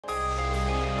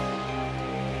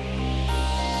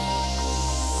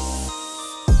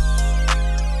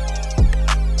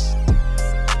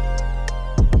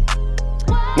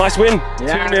Nice win,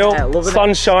 Yeah, 2-0,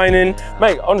 sun shining.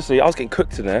 Mate, honestly, I was getting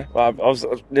cooked in there. I was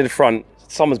near the front.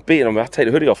 Someone's beating on me. I take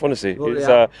the hoodie off, honestly. Well, it's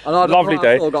a lovely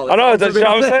day. I know, that's what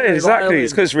I'm saying, exactly.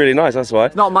 It's because it's really nice, that's why.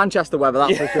 It's not Manchester weather,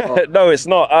 that's for sure. No, it's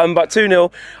not. But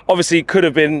 2-0, obviously could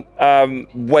have been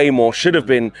way more, should have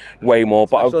been way more.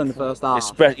 Especially in the first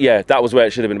half. Yeah, that was where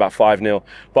it should have been, about 5-0.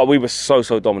 But we were so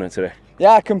dominant today.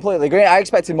 Yeah, I completely agree. I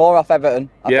expected more off Everton.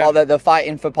 I thought that they're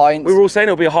fighting for points. We were all saying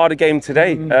it'll be a harder game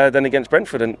today than against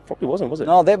Brentford, and probably wasn't, was it?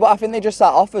 No, I think they just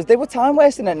sat off us. They were time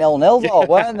wasting at 0-0 though,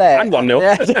 weren't they? And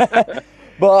 1-0. Yeah.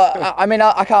 But I mean,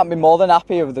 I can't be more than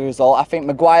happy with the result. I think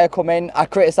Maguire come in. I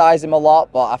criticised him a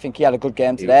lot, but I think he had a good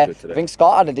game today. I think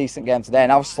Scott had a decent game today,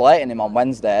 and I was slating him on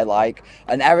Wednesday.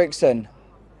 And Eriksen.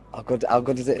 How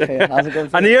good is it for you? How's it going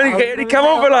for and he only come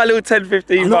on for like a little 10,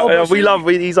 15.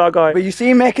 He's our guy. But you see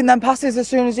him making them passes as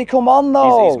soon as he come on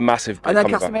though. He's massive. And then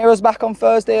Casemiro's back on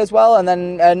Thursday as well. And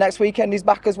then next weekend he's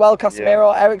back as well.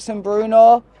 Casemiro, Eriksen,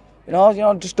 Bruno. You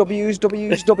know, just W's.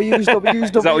 Is that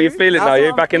what you're feeling now?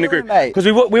 You're back in the group? Because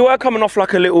we were coming off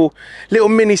like a little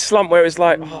mini slump where it was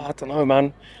like, oh, I don't know,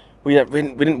 man. We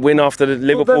didn't win after the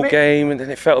Liverpool game, and then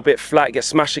it felt a bit flat. Get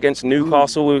smashed against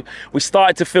Newcastle. We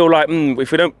started to feel like,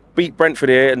 if we don't beat Brentford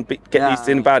here and get these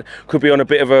in bad, could be on a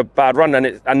bit of a bad run.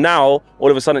 And now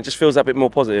all of a sudden it just feels a bit more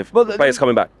positive. But the players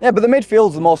coming back. Yeah, but the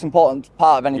midfield's the most important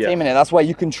part of any team in it. That's where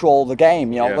you control the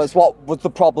game. You know, that's what was the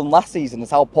problem last season.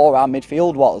 Is how poor our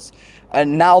midfield was.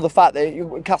 And now the fact that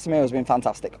Casemiro has been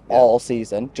fantastic all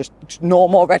season. Just no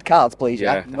more red cards, please.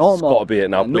 Yeah, no more. Got to be it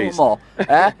now, please. No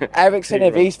more. Eriksen,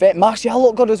 if he's fit. Martial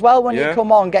looked good as well when he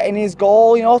come on, getting his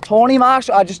goal. You know, Tony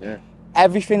Martial.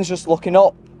 Everything's just looking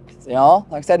up. You know,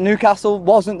 like I said, Newcastle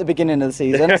wasn't the beginning of the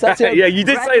season. Yeah, you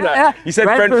did say that. You said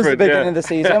Brentford. The beginning of the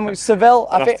season. Seville,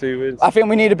 I think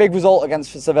we need a big result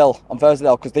against Seville on Thursday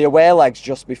though, because the away leg's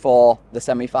just before the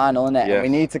semi-final, isn't it? Yeah. And we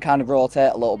need to kind of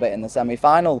rotate a little bit in the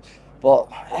semi-final. But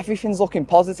everything's looking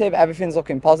positive.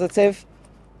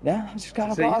 Yeah, I'm just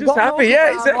kind of happy. Yeah,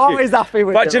 exactly. I'm always happy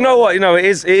with it. But you know what? You know,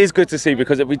 it is good to see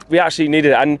because we actually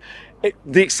needed it, and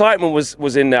the excitement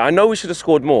was in there. I know we should have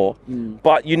scored more,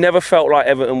 but you never felt like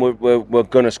Everton were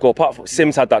going to score. Apart from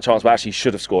Sims had that chance, but actually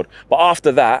should have scored. But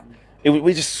after that, we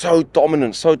were just so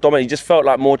dominant. You just felt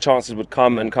like more chances would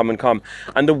come. And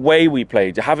the way we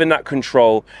played, having that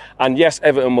control, and yes,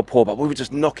 Everton were poor, but we were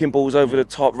just knocking balls over the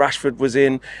top. Rashford was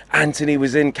in, Anthony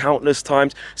was in countless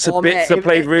times. Sabitzer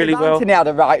played really well. Anthony had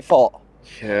a right foot.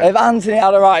 Yeah. If Anthony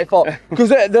had a right foot, because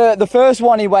the first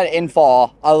one he went in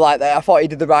for, I thought he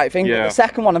did the right thing. But the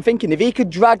second one, I'm thinking if he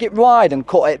could drag it wide and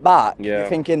cut it back, you're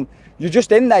thinking you're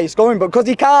just in there, you're scoring. But because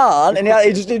he can't, and he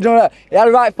had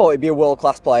a right foot, he'd be a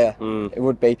world-class player. It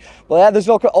would be. But yeah, there's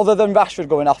no other than Rashford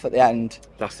going off at the end.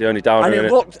 That's the only downer. And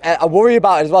it looked. I worry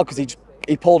about it as well because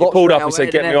he pulled up and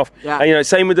said, get me off. Yeah. And you know,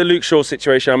 same with the Luke Shaw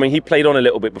situation. I mean, he played on a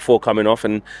little bit before coming off,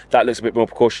 and that looks a bit more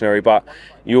precautionary. But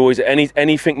you always,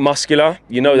 anything muscular,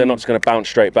 you know they're not just going to bounce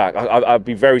straight back. I'd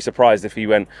be very surprised if he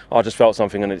went, I just felt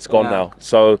something and it's gone now.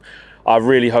 So I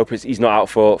really hope he's not out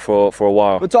for a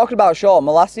while. We're talking about Shaw.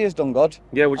 Malassia's done good.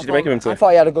 Yeah, what did you make of him today? I thought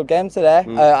he had a good game today.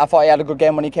 I thought he had a good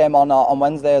game when he came on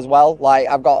Wednesday as well. Like,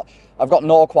 I've got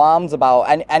no qualms about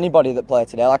anybody that played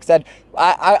today. Like I said,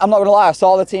 I'm not gonna lie. I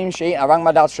saw the team sheet. And I rang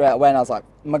my dad straight away, and I was like,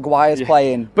 "Maguire's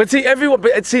playing." But see, and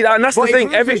that's the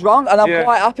thing. He's wrong, and I'm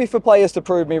quite happy for players to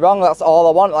prove me wrong. That's all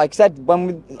I want. Like I said,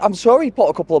 I'm sure he put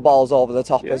a couple of balls over the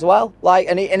top as well. Like,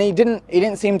 and he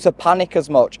didn't seem to panic as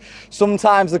much.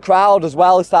 Sometimes the crowd as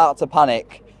well started to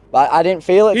panic. But I didn't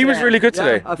feel it. He was really good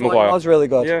today. I thought he was really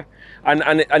good. Yeah.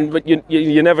 But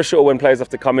you're never sure when players have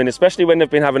to come in, especially when they've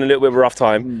been having a little bit of a rough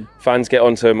time. Fans get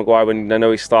onto Maguire when they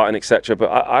know he's starting, etc. But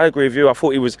I agree with you. I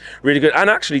thought he was really good, and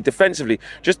actually defensively,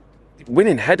 just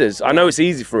winning headers. I know it's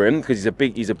easy for him because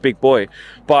he's a big boy,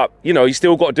 but you know he's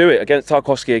still got to do it against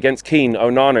Tarkowski, against Keane,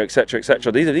 Onana, etc.,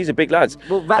 etc. These are big lads.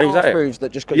 Well, that proves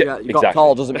that just because you got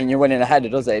tall doesn't mean you're winning a header,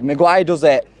 does it? Maguire does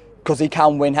it because he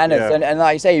can win headers, and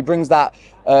like you say, he brings that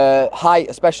height,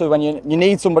 especially when you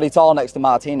need somebody tall next to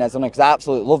Martinez. Because I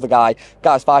absolutely love the guy.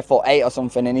 Guy's 5'8" or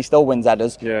something, and he still wins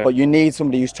headers. Yeah. But you need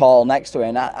somebody who's tall next to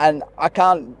him, and I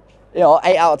can't. You know,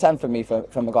 8 out of 10 for me for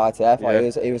Maguire today. I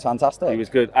thought he was fantastic. He was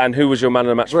good. And who was your man of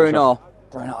the match? Bruno.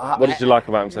 What did you like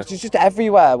about him, sir? He's just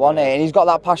everywhere, wasn't he? And he's got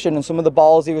that passion, and some of the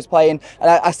balls he was playing. And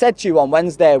I said to you on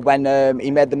Wednesday when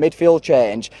he made the midfield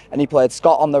change and he played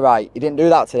Scott on the right. He didn't do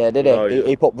that today, did he? No,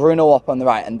 he put Bruno up on the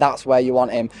right, and that's where you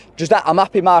want him. I'm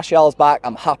happy Martial's back.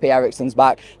 I'm happy Eriksen's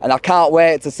back, and I can't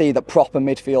wait to see the proper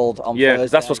midfield on Thursday. Yeah,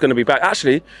 that's what's going to be back.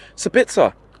 Actually,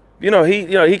 Sabitzer.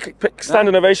 He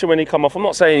stand ovation when he come off. I'm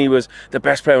not saying he was the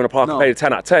best player on the park and played a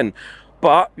 10 out of 10,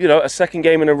 But, you know, a second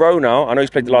game in a row now. I know he's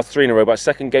played the last 3 in a row, but a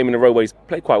second game in a row where he's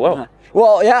played quite well.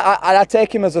 Well, yeah, I'd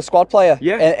take him as a squad player.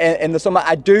 Yeah. In the summer,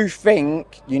 I do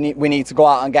think we need to go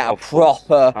out and get a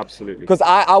proper. Absolutely. Because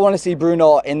I want to see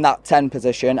Bruno in that 10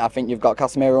 position. I think you've got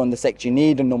Casemiro on the 6. You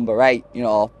need a number 8. You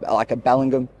know, like a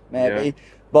Bellingham maybe. Yeah.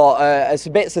 But as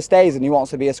bits of stays, and he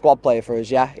wants to be a squad player for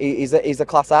us. Yeah, he's a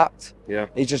class act. Yeah.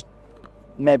 He's just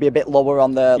maybe a bit lower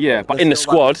on the. Yeah, but in the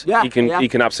squad, he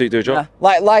can absolutely do a job.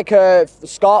 Yeah. Like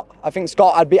Scott. I think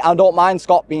Scott. I don't mind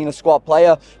Scott being a squad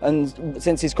player, and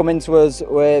since he's come into us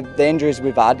with the injuries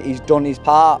we've had, he's done his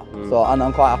part. So, and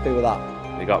I'm quite happy with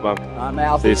that. You got, man. All right, mate,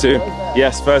 I'll see you soon.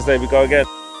 Yes, Thursday we go again.